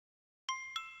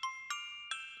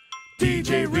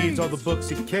DJ reads all the books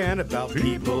he can about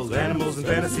people, animals, and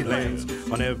fantasy lands.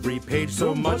 On every page,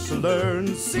 so much to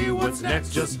learn. See what's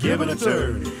next, just give it a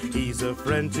turn. He's a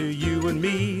friend to you and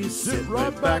me. Sit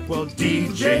right back while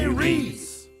DJ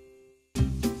reads.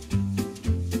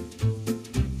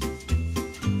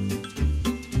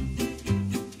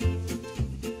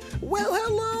 Well,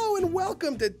 hello and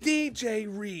welcome to DJ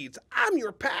Reads. I'm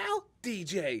your pal,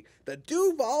 DJ, the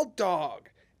Duval Dog.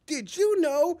 Did you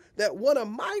know that one of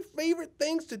my favorite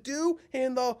things to do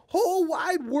in the whole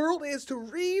wide world is to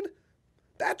read?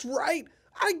 That's right.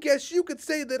 I guess you could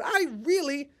say that I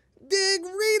really dig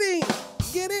reading.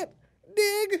 Get it?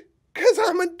 Dig? 'Cause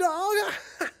I'm a dog?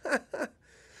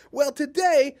 Well,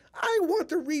 today I want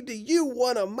to read to you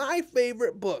one of my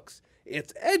favorite books.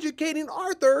 It's Educating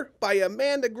Arthur by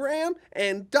Amanda Graham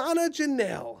and Donna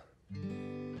Janelle.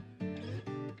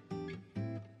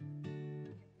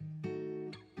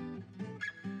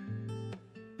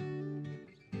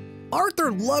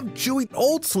 Arthur loved chewing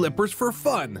old slippers for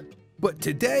fun, but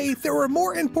today there were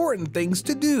more important things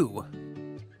to do.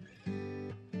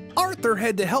 Arthur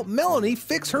had to help Melanie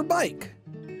fix her bike.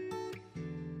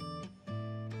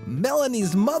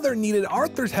 Melanie's mother needed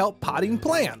Arthur's help potting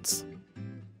plants.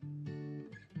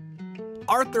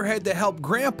 Arthur had to help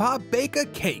Grandpa bake a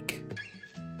cake.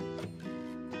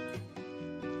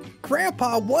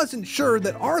 Grandpa wasn't sure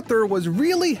that Arthur was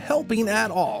really helping at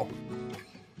all.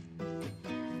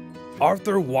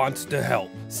 Arthur wants to help,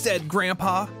 said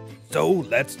Grandpa. So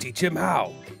let's teach him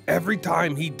how. Every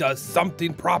time he does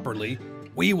something properly,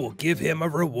 we will give him a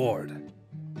reward.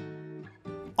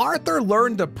 Arthur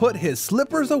learned to put his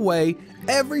slippers away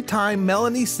every time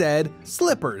Melanie said,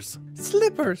 "Slippers."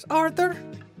 "Slippers, Arthur."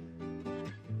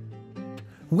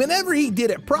 Whenever he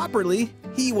did it properly,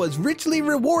 he was richly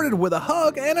rewarded with a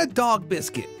hug and a dog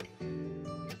biscuit.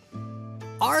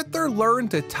 Arthur learned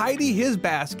to tidy his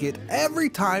basket every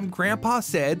time Grandpa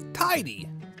said, "Tidy."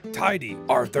 Tidy,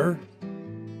 Arthur.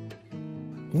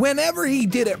 Whenever he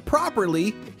did it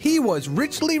properly, he was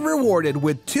richly rewarded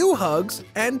with 2 hugs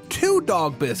and 2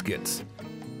 dog biscuits.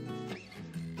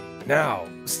 Now,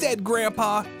 said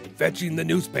Grandpa, fetching the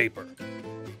newspaper.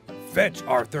 Fetch,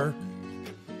 Arthur.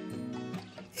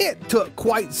 It took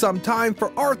quite some time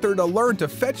for Arthur to learn to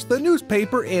fetch the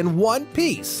newspaper in one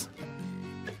piece.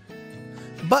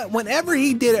 But whenever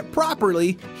he did it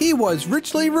properly, he was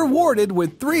richly rewarded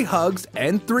with 3 hugs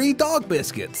and 3 dog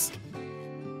biscuits.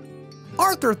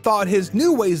 Arthur thought his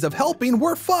new ways of helping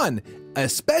were fun,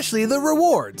 especially the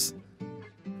rewards.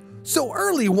 So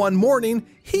early one morning,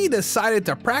 he decided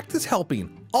to practice helping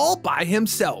all by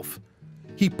himself.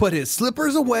 He put his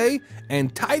slippers away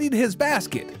and tidied his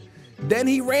basket. Then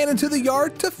he ran into the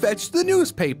yard to fetch the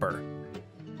newspaper.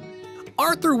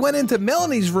 Arthur went into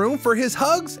Melanie's room for his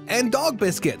hugs and dog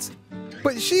biscuits,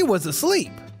 but she was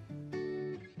asleep.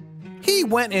 He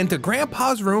went into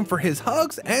Grandpa's room for his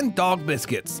hugs and dog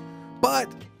biscuits, but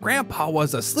Grandpa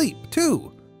was asleep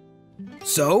too.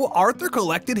 So Arthur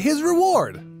collected his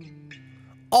reward,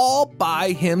 all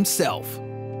by himself.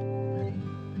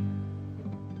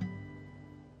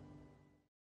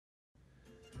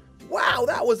 Wow,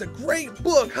 that was a great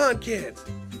book, huh, kids?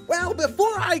 Well,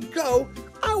 before I go,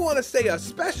 I want to say a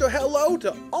special hello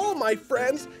to all my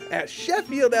friends at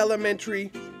Sheffield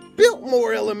Elementary,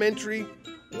 Biltmore Elementary,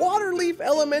 Waterleaf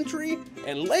Elementary,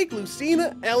 and Lake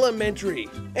Lucina Elementary.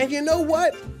 And you know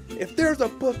what? If there's a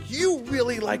book you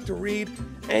really like to read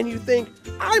and you think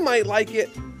I might like it,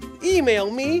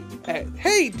 email me at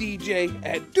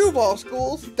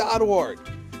heydj@duvalschools.org.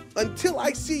 Until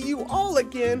I see you all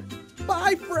again,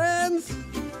 bye, friends!